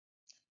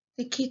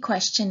The key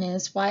question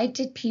is, why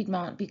did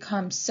Piedmont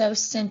become so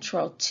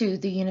central to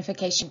the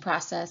unification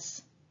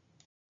process?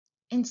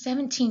 In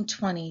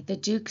 1720, the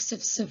Dukes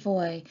of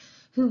Savoy,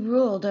 who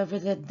ruled over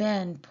the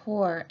then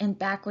poor and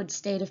backward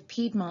state of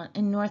Piedmont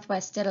in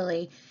northwest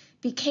Italy,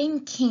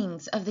 became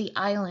kings of the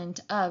island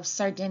of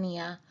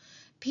Sardinia.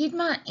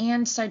 Piedmont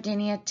and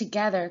Sardinia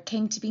together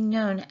came to be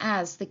known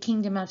as the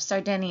Kingdom of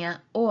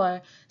Sardinia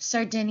or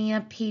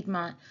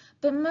Sardinia-Piedmont,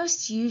 but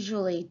most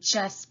usually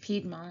just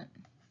Piedmont.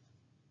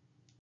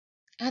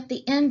 At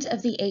the end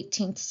of the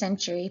 18th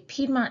century,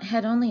 Piedmont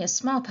had only a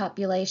small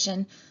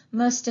population,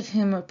 most of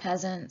whom were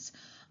peasants.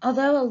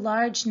 Although a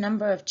large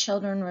number of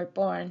children were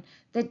born,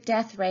 the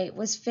death rate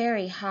was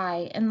very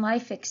high and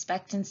life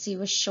expectancy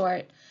was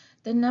short.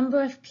 The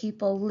number of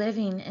people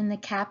living in the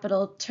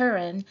capital,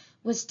 Turin,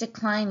 was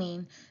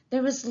declining.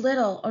 There was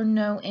little or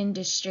no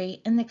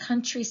industry, and the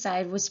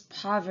countryside was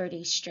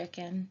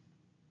poverty-stricken.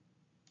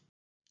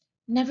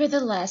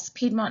 Nevertheless,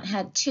 Piedmont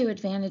had two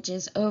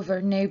advantages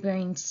over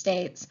neighboring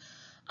states.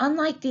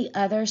 Unlike the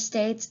other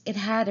states, it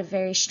had a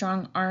very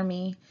strong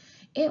army.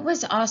 It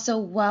was also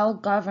well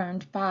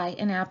governed by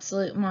an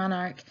absolute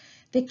monarch.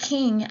 The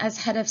king, as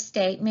head of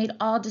state, made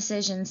all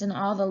decisions and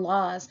all the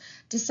laws,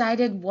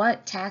 decided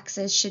what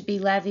taxes should be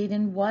levied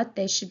and what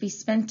they should be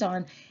spent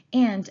on,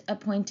 and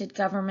appointed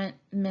government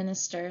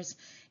ministers.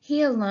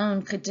 He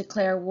alone could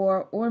declare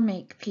war or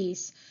make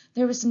peace.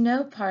 There was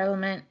no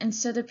parliament, and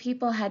so the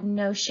people had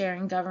no share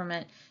in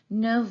government,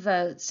 no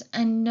votes,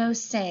 and no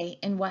say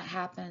in what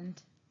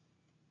happened.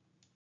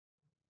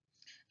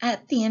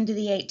 At the end of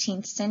the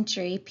 18th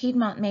century,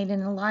 Piedmont made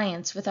an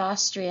alliance with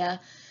Austria.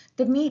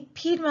 The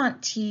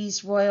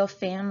Piedmontese royal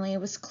family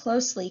was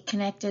closely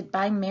connected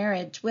by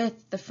marriage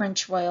with the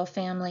French royal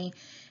family,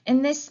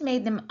 and this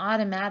made them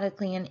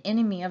automatically an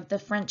enemy of the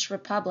French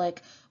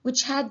Republic,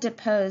 which had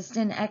deposed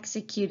and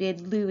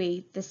executed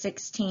Louis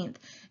XVI,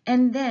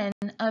 and then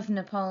of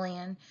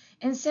Napoleon.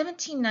 In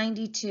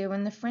 1792,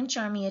 when the French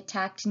army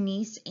attacked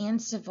Nice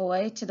and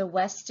Savoy to the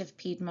west of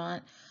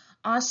Piedmont,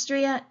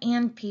 Austria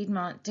and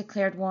Piedmont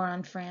declared war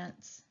on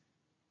France.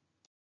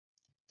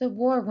 The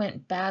war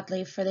went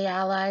badly for the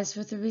Allies,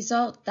 with the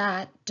result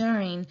that,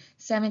 during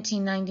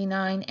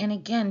 1799 and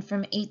again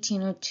from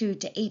 1802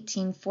 to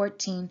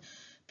 1814,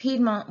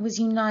 Piedmont was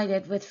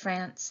united with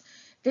France.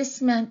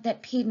 This meant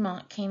that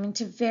Piedmont came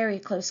into very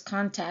close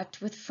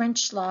contact with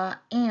French law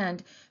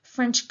and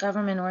French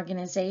government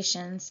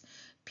organizations.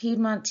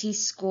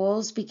 Piedmontese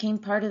schools became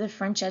part of the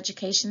French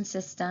education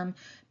system.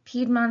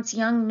 Piedmont's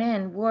young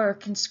men were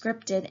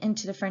conscripted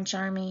into the French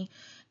army,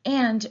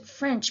 and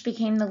French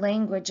became the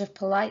language of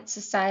polite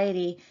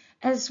society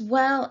as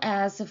well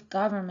as of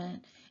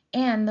government,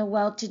 and the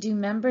well-to-do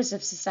members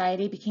of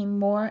society became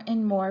more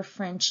and more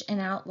French in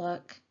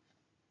outlook.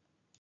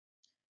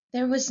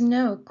 There was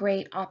no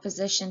great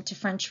opposition to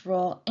French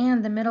rule,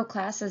 and the middle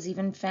classes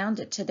even found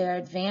it to their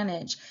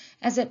advantage,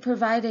 as it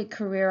provided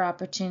career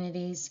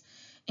opportunities.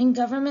 In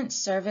government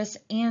service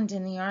and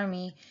in the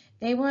army,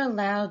 they were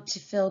allowed to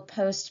fill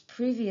posts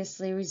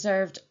previously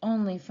reserved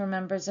only for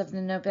members of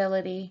the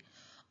nobility.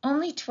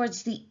 Only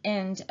towards the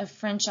end of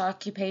French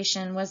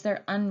occupation was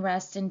there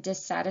unrest and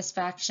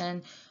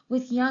dissatisfaction,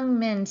 with young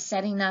men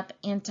setting up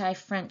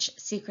anti-French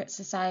secret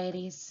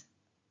societies.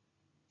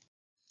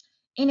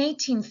 In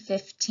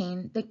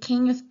 1815, the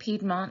King of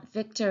Piedmont,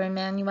 Victor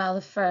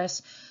Emmanuel I,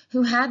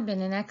 who had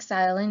been in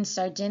exile in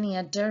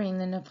Sardinia during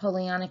the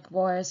Napoleonic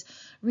Wars,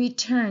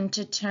 returned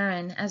to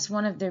Turin as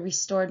one of the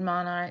restored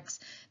monarchs.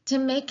 To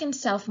make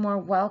himself more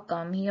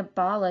welcome, he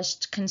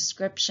abolished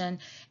conscription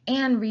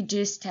and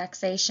reduced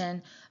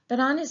taxation, but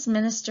on his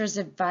minister's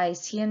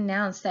advice, he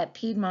announced that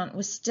Piedmont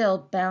was still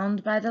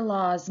bound by the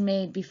laws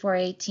made before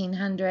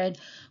 1800,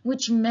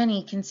 which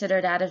many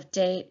considered out of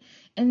date,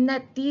 and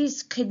that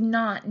these could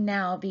not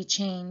now be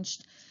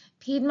changed.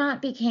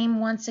 Piedmont became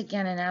once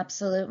again an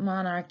absolute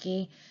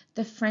monarchy.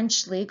 The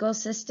French legal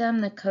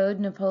system, the Code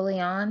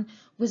Napoleon,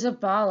 was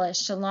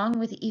abolished along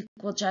with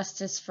equal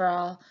justice for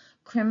all.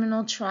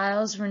 Criminal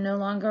trials were no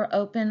longer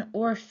open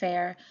or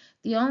fair,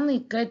 the only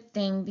good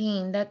thing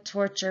being that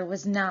torture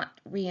was not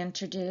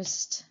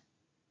reintroduced.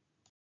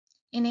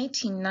 In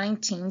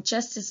 1819,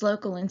 just as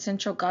local and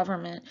central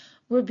government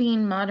were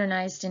being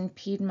modernized in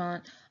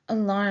Piedmont,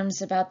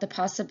 alarms about the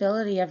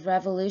possibility of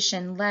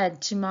revolution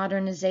led to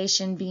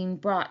modernization being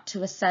brought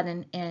to a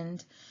sudden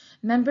end.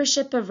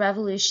 Membership of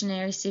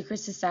revolutionary secret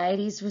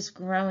societies was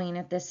growing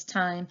at this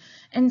time,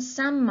 and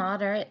some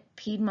moderate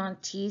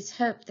Piedmontese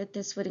hoped that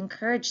this would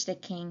encourage the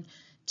king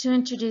to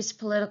introduce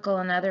political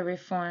and other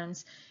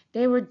reforms.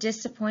 They were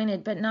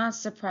disappointed but not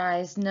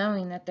surprised,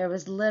 knowing that there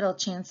was little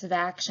chance of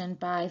action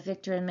by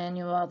Victor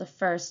Emmanuel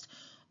I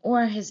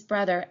or his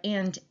brother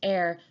and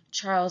heir,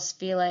 Charles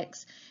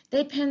Felix.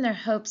 They pinned their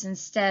hopes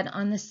instead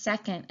on the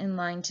second in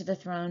line to the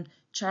throne,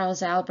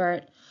 Charles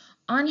Albert.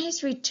 On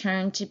his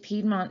return to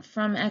Piedmont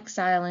from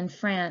exile in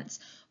France,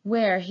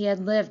 where he had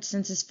lived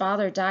since his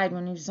father died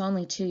when he was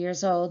only 2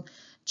 years old,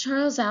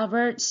 Charles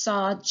Albert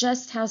saw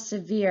just how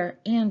severe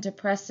and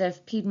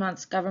oppressive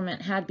Piedmont's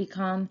government had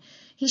become.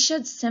 He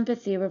showed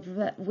sympathy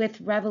with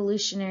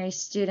revolutionary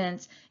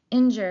students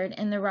injured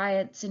in the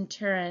riots in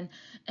Turin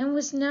and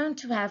was known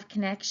to have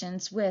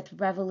connections with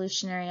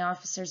revolutionary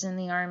officers in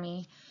the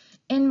army.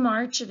 In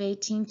March of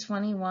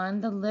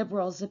 1821, the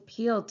liberals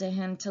appealed to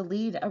him to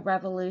lead a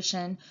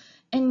revolution.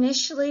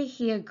 Initially,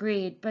 he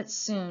agreed, but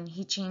soon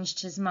he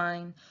changed his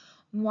mind.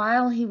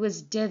 While he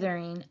was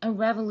dithering, a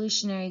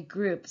revolutionary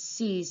group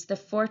seized the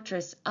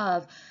fortress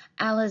of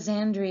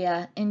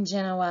Alessandria in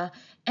Genoa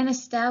and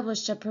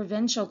established a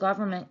provincial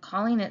government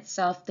calling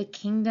itself the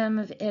Kingdom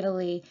of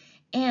Italy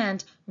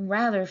and,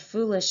 rather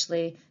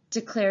foolishly,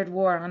 declared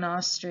war on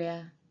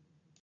Austria.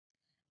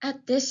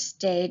 At this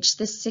stage,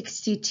 the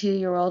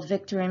 62-year-old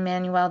Victor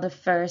Emmanuel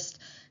I,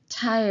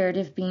 tired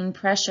of being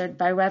pressured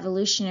by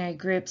revolutionary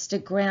groups to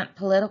grant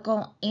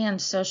political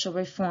and social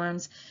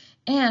reforms,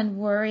 and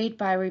worried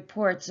by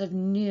reports of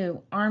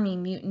new army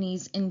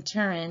mutinies in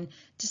Turin,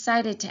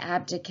 decided to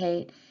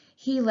abdicate.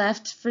 He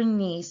left for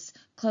Nice,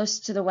 close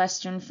to the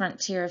western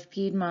frontier of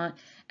Piedmont,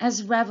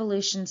 as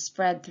revolution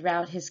spread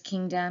throughout his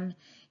kingdom.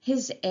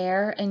 His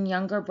heir and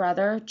younger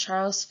brother,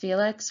 Charles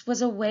Felix,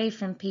 was away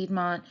from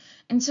Piedmont,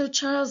 and so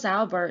Charles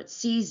Albert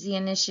seized the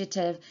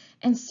initiative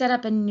and set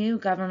up a new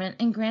government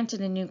and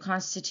granted a new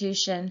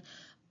constitution.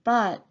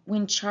 But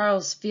when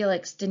Charles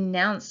Felix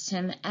denounced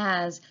him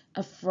as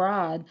a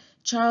fraud,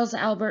 Charles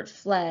Albert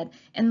fled,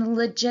 and the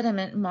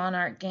legitimate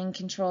monarch gained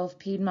control of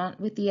Piedmont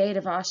with the aid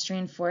of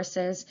Austrian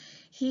forces.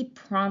 He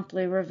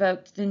promptly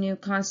revoked the new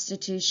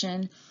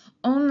constitution.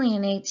 Only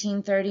in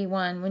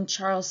 1831, when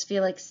Charles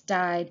Felix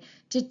died,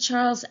 did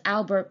Charles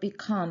Albert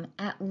become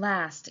at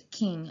last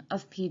King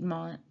of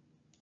Piedmont.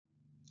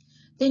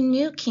 The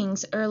new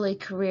king's early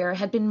career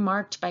had been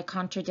marked by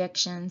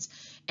contradictions,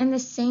 and the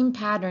same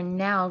pattern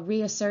now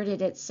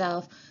reasserted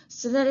itself,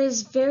 so that it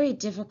is very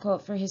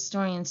difficult for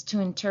historians to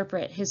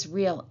interpret his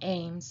real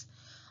aims.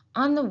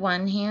 On the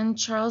one hand,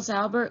 Charles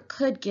Albert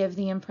could give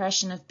the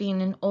impression of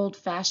being an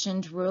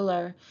old-fashioned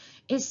ruler.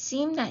 It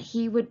seemed that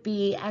he would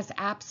be as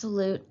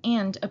absolute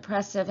and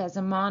oppressive as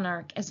a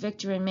monarch as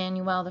Victor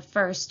Emmanuel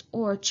I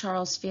or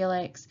Charles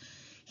Felix.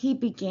 He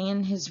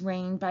began his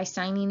reign by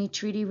signing a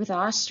treaty with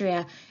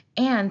Austria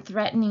and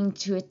threatening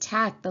to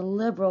attack the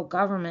liberal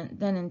government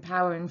then in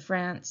power in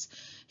France.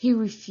 He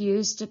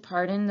refused to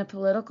pardon the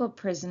political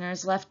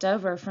prisoners left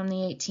over from the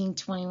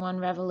 1821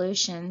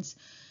 revolutions.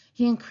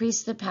 He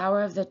increased the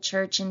power of the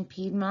church in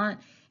Piedmont,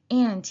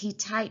 and he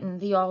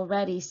tightened the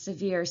already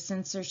severe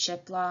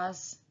censorship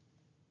laws.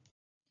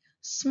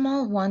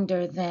 Small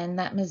wonder, then,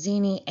 that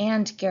Mazzini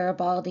and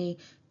Garibaldi,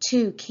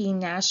 two key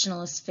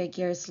nationalist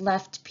figures,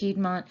 left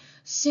Piedmont,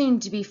 soon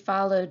to be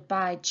followed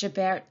by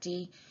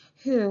Ghiberti,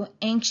 who,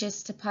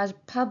 anxious to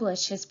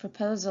publish his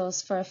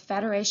proposals for a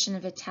federation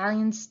of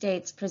Italian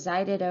states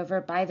presided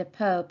over by the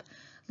Pope,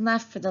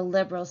 left for the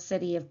liberal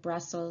city of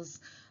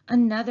Brussels.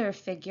 Another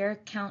figure,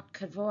 Count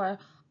Cavour,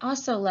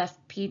 also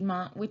left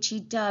Piedmont, which he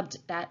dubbed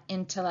that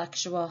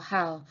intellectual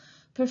hell,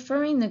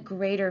 preferring the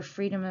greater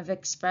freedom of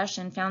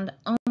expression found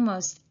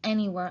almost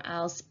anywhere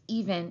else,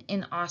 even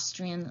in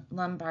Austrian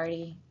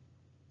Lombardy.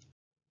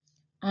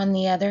 On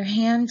the other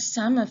hand,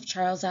 some of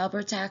Charles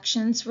Albert's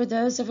actions were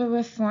those of a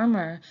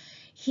reformer.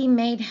 He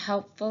made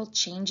helpful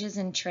changes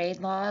in trade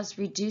laws,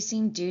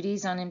 reducing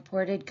duties on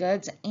imported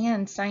goods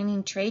and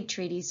signing trade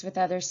treaties with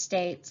other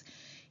states.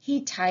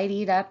 He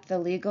tidied up the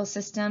legal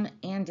system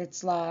and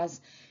its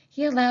laws.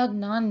 He allowed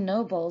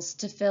non-nobles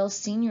to fill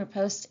senior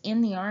posts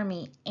in the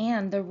army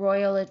and the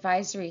Royal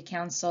Advisory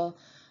Council.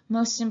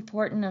 Most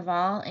important of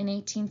all, in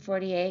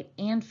 1848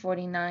 and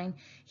 49,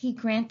 he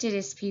granted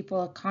his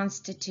people a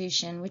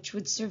constitution which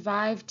would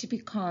survive to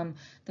become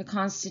the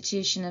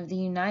Constitution of the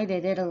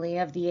United Italy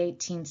of the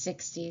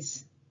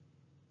 1860s.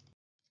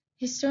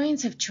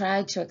 Historians have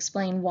tried to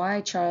explain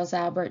why Charles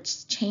Albert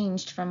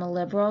changed from a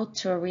liberal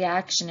to a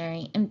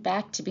reactionary and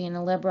back to being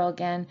a liberal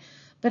again,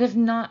 but have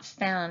not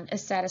found a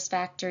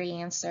satisfactory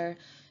answer.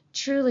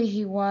 Truly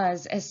he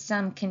was, as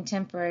some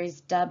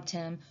contemporaries dubbed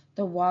him,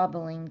 the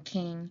wobbling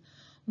king.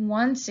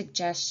 One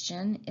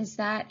suggestion is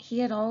that he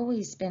had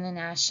always been a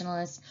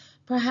nationalist,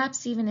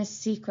 perhaps even a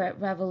secret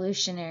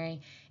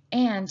revolutionary,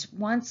 and,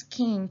 once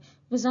king,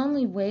 was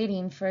only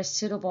waiting for a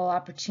suitable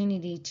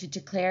opportunity to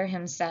declare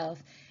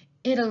himself.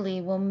 Italy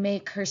will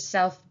make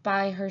herself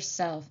by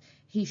herself,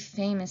 he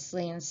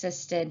famously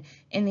insisted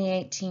in the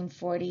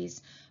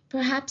 1840s.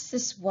 Perhaps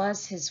this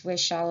was his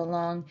wish all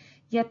along,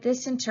 yet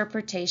this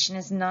interpretation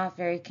is not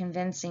very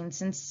convincing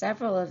since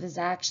several of his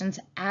actions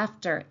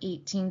after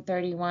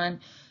 1831,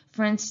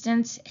 for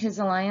instance, his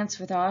alliance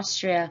with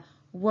Austria,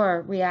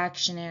 were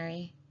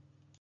reactionary.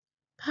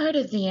 Part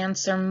of the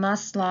answer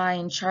must lie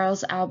in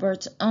Charles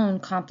Albert's own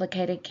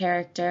complicated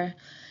character.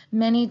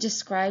 Many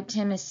described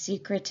him as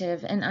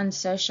secretive and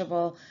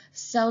unsociable,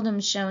 seldom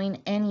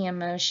showing any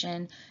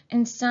emotion,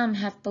 and some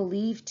have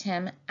believed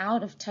him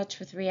out of touch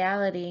with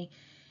reality.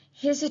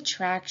 His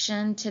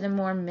attraction to the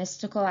more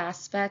mystical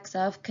aspects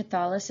of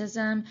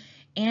Catholicism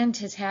and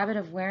his habit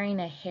of wearing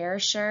a hair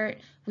shirt,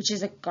 which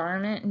is a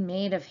garment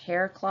made of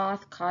hair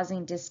cloth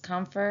causing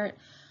discomfort,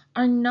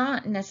 are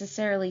not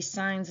necessarily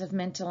signs of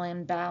mental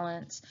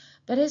imbalance,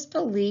 but his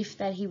belief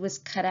that he was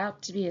cut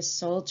out to be a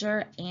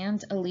soldier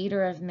and a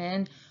leader of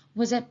men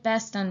was at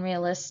best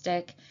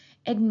unrealistic.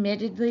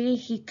 Admittedly,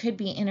 he could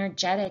be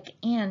energetic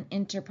and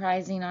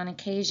enterprising on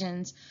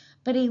occasions,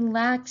 but he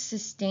lacked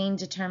sustained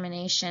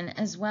determination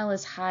as well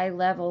as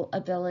high-level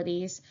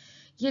abilities.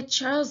 Yet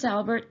Charles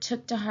Albert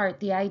took to heart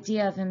the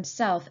idea of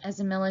himself as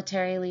a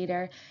military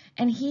leader,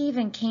 and he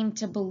even came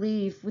to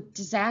believe, with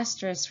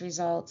disastrous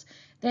results,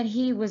 that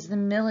he was the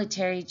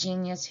military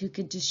genius who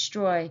could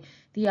destroy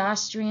the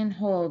Austrian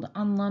hold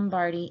on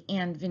Lombardy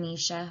and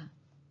Venetia.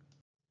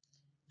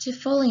 To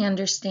fully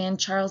understand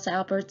Charles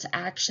Albert's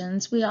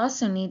actions, we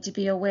also need to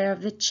be aware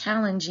of the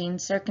challenging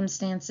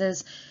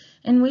circumstances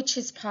in which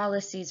his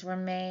policies were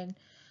made.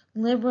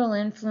 Liberal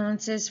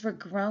influences were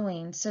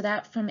growing, so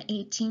that from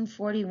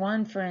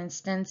 1841, for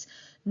instance,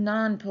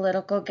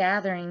 non-political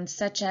gatherings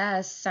such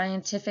as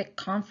scientific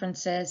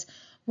conferences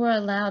were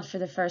allowed for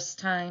the first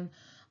time.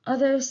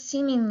 Although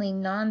seemingly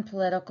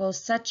non-political,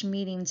 such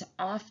meetings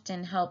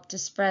often helped to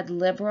spread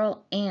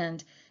liberal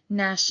and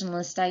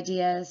nationalist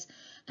ideas.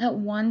 At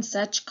one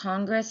such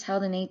Congress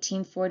held in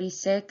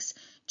 1846,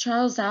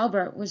 Charles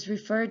Albert was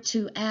referred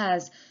to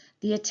as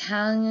the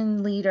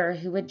Italian leader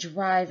who would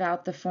drive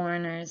out the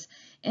foreigners,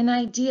 an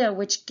idea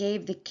which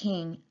gave the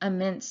king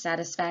immense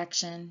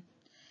satisfaction.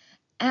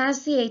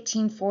 As the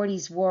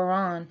 1840s wore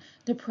on,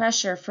 the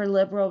pressure for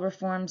liberal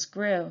reforms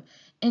grew.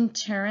 In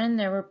Turin,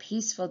 there were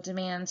peaceful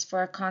demands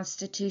for a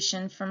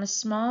constitution from a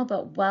small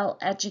but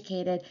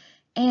well-educated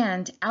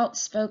and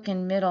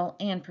outspoken middle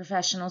and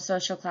professional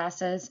social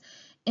classes.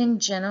 In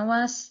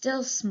Genoa,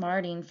 still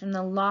smarting from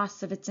the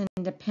loss of its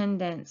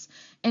independence,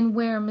 and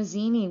where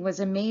Mazzini was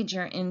a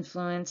major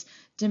influence,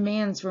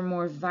 demands were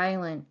more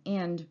violent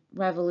and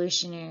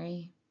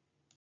revolutionary.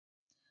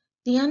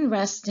 The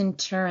unrest in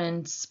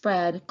Turin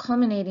spread,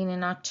 culminating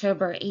in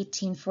October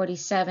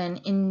 1847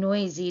 in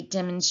noisy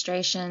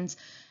demonstrations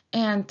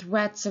and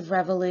threats of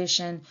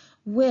revolution,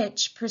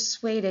 which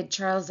persuaded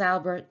Charles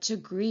Albert to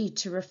agree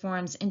to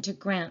reforms and to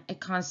grant a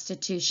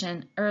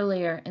constitution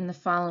earlier in the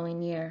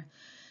following year.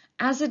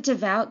 As a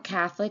devout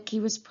Catholic,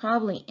 he was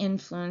probably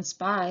influenced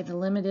by the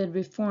limited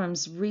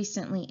reforms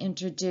recently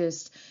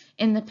introduced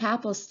in the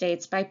Papal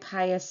States by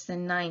Pius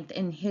IX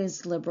in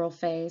his liberal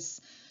phase.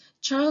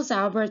 Charles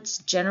Albert's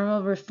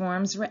general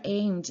reforms were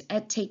aimed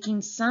at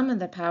taking some of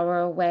the power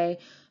away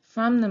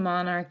from the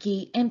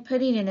monarchy and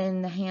putting it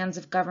in the hands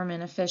of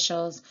government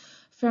officials.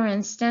 For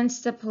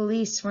instance, the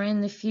police were in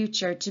the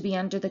future to be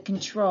under the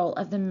control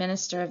of the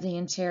Minister of the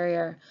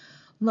Interior.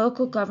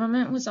 Local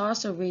government was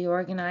also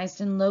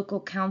reorganized and local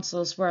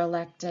councils were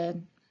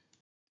elected.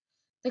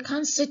 The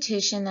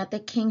constitution that the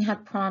king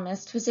had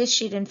promised was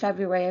issued in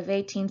February of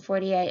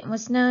 1848 and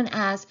was known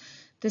as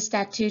the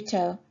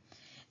Statuto.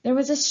 There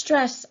was a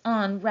stress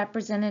on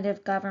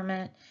representative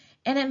government,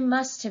 and it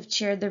must have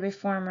cheered the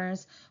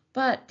reformers,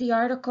 but the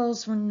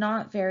articles were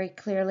not very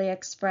clearly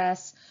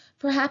expressed.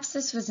 Perhaps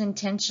this was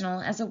intentional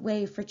as a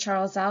way for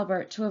Charles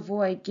Albert to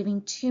avoid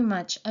giving too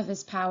much of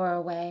his power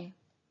away.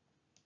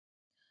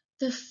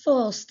 The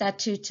full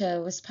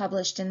Statuto was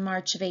published in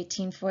March of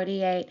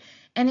 1848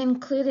 and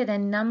included a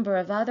number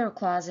of other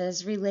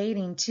clauses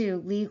relating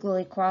to legal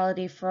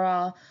equality for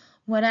all,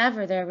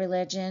 whatever their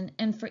religion,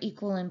 and for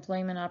equal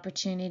employment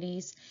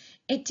opportunities.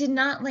 It did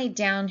not lay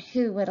down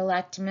who would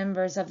elect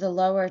members of the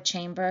lower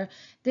chamber.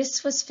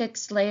 This was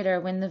fixed later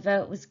when the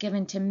vote was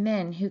given to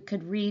men who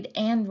could read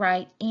and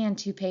write and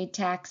who paid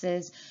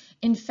taxes.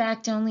 In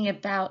fact, only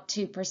about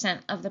 2%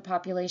 of the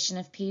population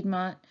of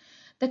Piedmont.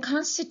 The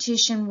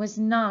Constitution was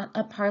not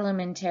a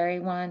parliamentary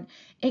one,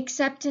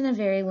 except in a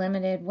very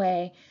limited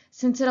way,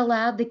 since it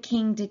allowed the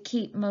king to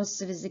keep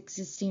most of his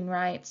existing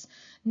rights.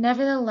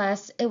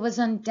 Nevertheless, it was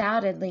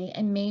undoubtedly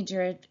a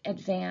major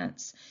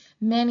advance.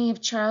 Many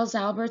of Charles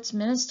Albert's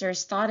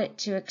ministers thought it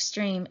too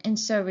extreme and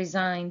so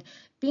resigned,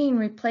 being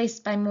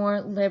replaced by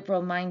more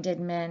liberal-minded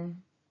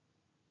men.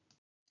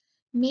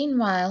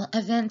 Meanwhile,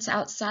 events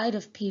outside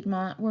of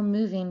Piedmont were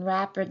moving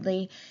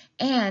rapidly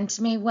and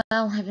may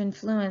well have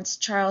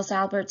influenced Charles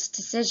Albert's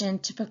decision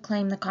to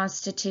proclaim the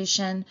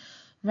Constitution.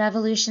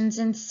 Revolutions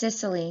in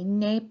Sicily,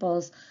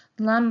 Naples,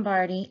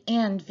 Lombardy,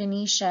 and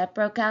Venetia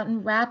broke out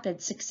in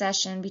rapid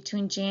succession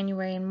between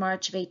January and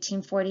March of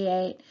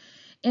 1848.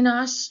 In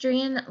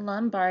Austrian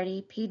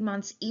Lombardy,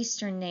 Piedmont's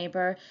eastern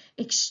neighbor,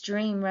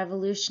 extreme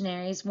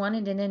revolutionaries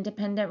wanted an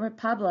independent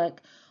republic,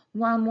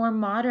 while more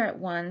moderate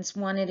ones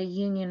wanted a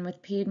union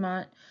with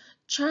Piedmont.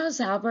 Charles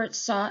Albert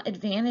saw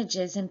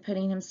advantages in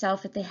putting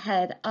himself at the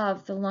head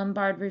of the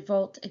Lombard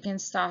revolt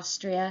against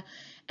Austria,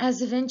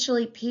 as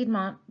eventually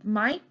Piedmont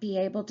might be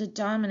able to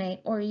dominate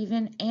or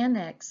even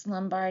annex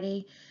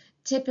Lombardy.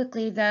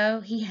 Typically,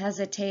 though, he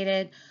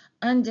hesitated,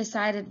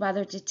 undecided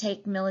whether to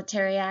take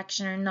military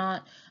action or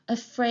not,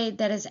 afraid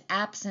that his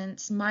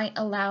absence might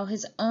allow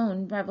his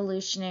own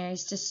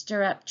revolutionaries to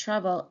stir up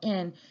trouble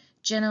in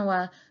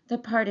Genoa, the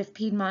part of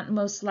Piedmont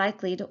most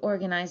likely to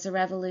organize a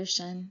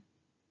revolution.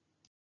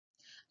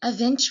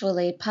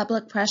 Eventually,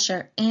 public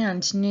pressure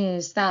and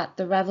news that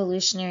the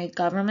revolutionary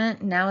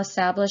government, now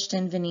established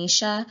in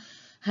Venetia,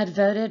 had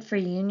voted for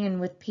union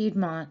with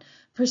Piedmont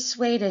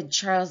persuaded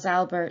Charles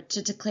Albert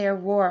to declare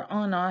war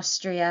on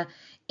Austria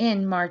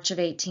in March of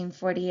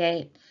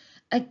 1848.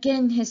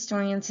 Again,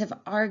 historians have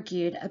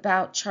argued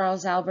about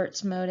Charles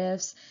Albert's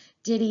motives.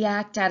 Did he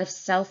act out of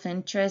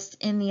self-interest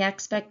in the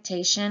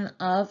expectation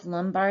of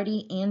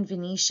Lombardy and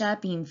Venetia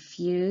being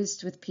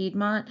fused with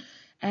Piedmont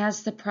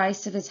as the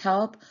price of his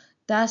help,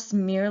 thus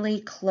merely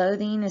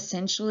clothing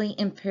essentially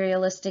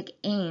imperialistic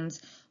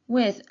aims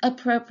with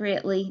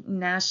appropriately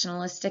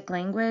nationalistic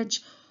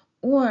language?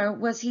 Or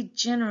was he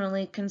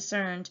generally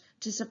concerned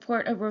to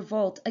support a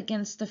revolt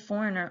against the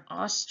foreigner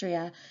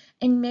Austria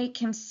and make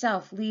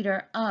himself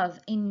leader of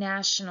a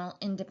national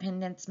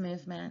independence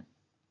movement?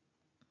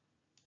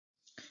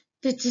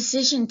 The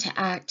decision to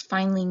act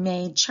finally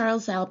made,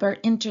 Charles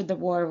Albert entered the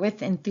war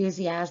with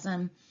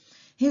enthusiasm.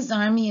 His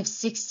army of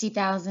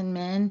 60,000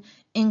 men,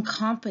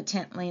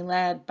 incompetently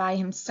led by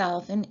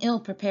himself and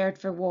ill prepared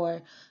for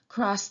war,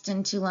 crossed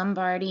into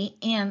Lombardy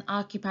and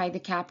occupied the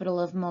capital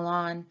of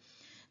Milan.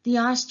 The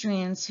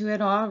Austrians, who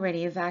had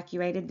already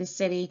evacuated the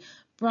city,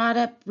 brought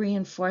up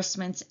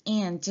reinforcements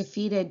and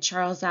defeated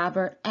Charles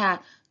Albert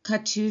at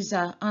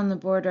Catuzza on the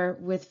border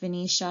with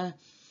Venetia.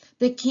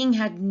 The king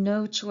had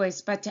no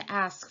choice but to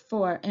ask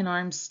for an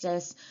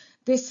armistice.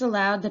 This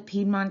allowed the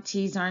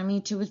Piedmontese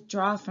army to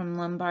withdraw from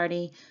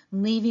Lombardy,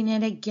 leaving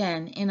it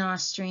again in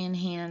Austrian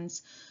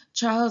hands.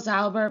 Charles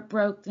Albert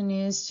broke the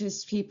news to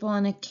his people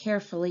in a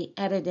carefully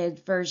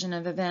edited version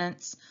of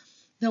events.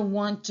 The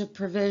want of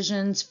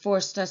provisions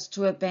forced us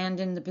to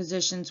abandon the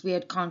positions we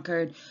had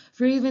conquered,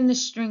 for even the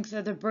strength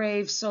of the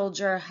brave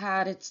soldier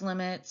had its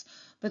limits.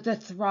 But the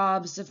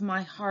throbs of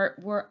my heart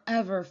were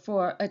ever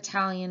for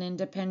Italian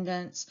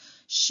independence.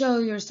 Show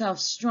yourself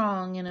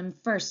strong in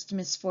first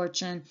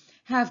misfortune.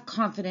 Have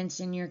confidence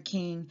in your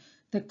king.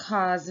 The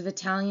cause of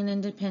Italian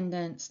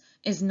independence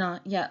is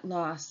not yet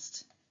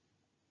lost.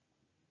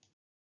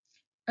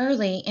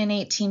 Early in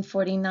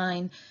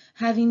 1849,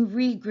 having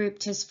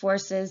regrouped his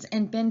forces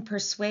and been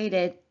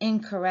persuaded,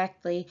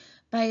 incorrectly,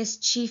 by his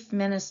chief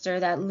minister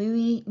that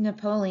Louis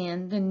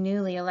Napoleon, the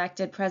newly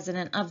elected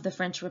president of the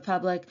French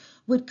Republic,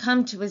 would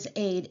come to his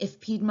aid if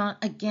Piedmont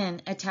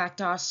again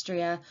attacked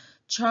Austria,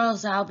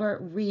 Charles Albert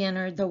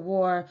re-entered the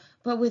war,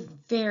 but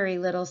with very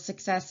little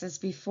success as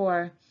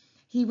before.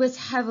 He was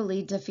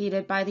heavily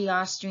defeated by the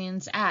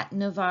Austrians at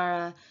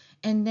Novara,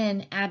 and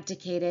then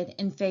abdicated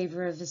in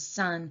favor of his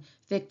son,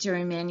 Victor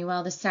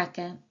Emmanuel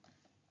II.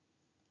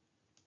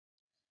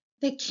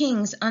 The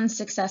king's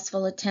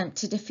unsuccessful attempt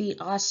to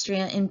defeat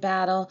Austria in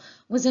battle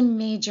was a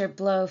major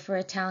blow for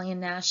Italian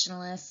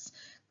nationalists.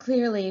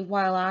 Clearly,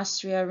 while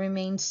Austria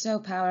remained so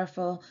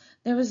powerful,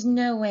 there was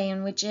no way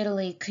in which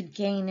Italy could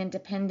gain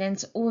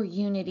independence or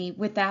unity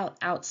without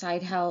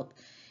outside help.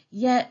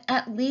 Yet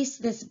at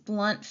least this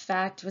blunt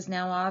fact was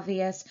now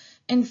obvious,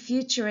 and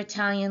future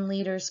Italian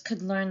leaders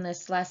could learn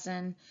this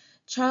lesson.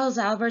 Charles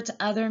Albert's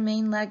other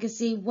main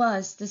legacy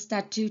was the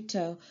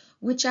Statuto,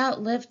 which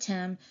outlived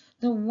him,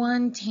 the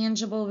one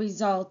tangible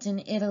result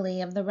in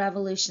Italy of the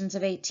revolutions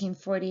of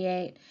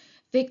 1848.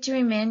 Victor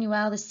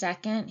Emmanuel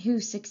II,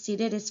 who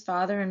succeeded his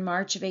father in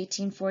March of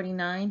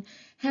 1849,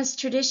 has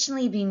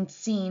traditionally been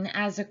seen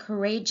as a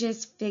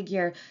courageous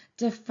figure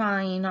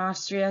defying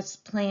Austria's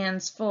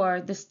plans for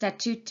the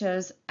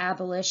Statuto's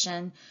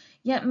abolition.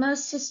 Yet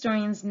most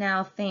historians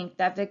now think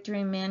that Victor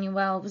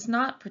Emmanuel was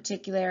not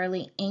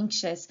particularly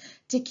anxious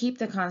to keep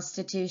the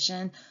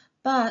Constitution,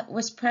 but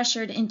was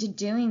pressured into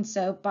doing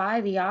so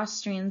by the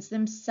Austrians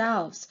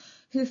themselves,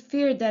 who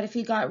feared that if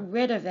he got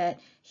rid of it,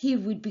 he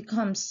would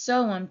become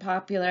so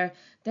unpopular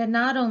that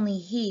not only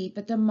he,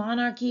 but the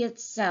monarchy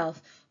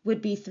itself,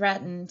 would be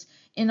threatened.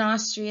 In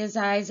Austria's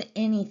eyes,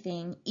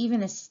 anything,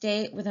 even a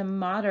state with a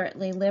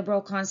moderately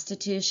liberal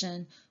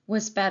constitution,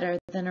 was better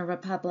than a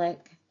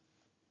republic.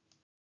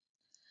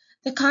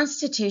 The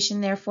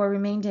Constitution therefore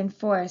remained in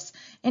force,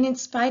 and in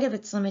spite of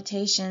its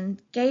limitation,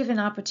 gave an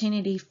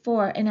opportunity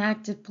for an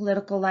active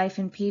political life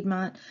in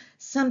Piedmont,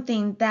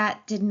 something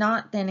that did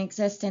not then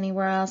exist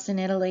anywhere else in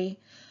Italy.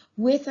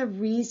 With a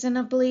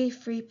reasonably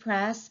free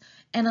press,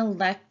 an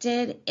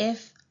elected,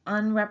 if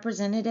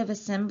unrepresentative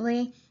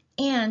assembly,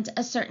 and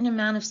a certain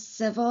amount of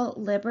civil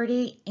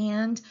liberty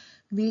and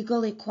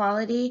legal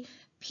equality,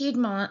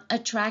 Piedmont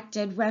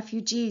attracted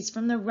refugees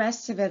from the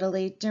rest of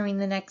Italy during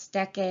the next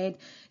decade.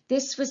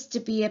 This was to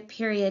be a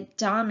period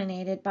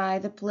dominated by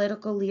the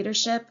political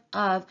leadership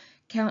of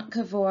Count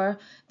Cavour,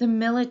 the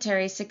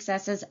military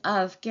successes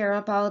of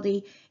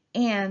Garibaldi,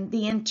 and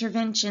the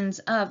interventions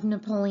of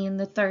Napoleon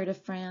III of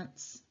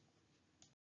France.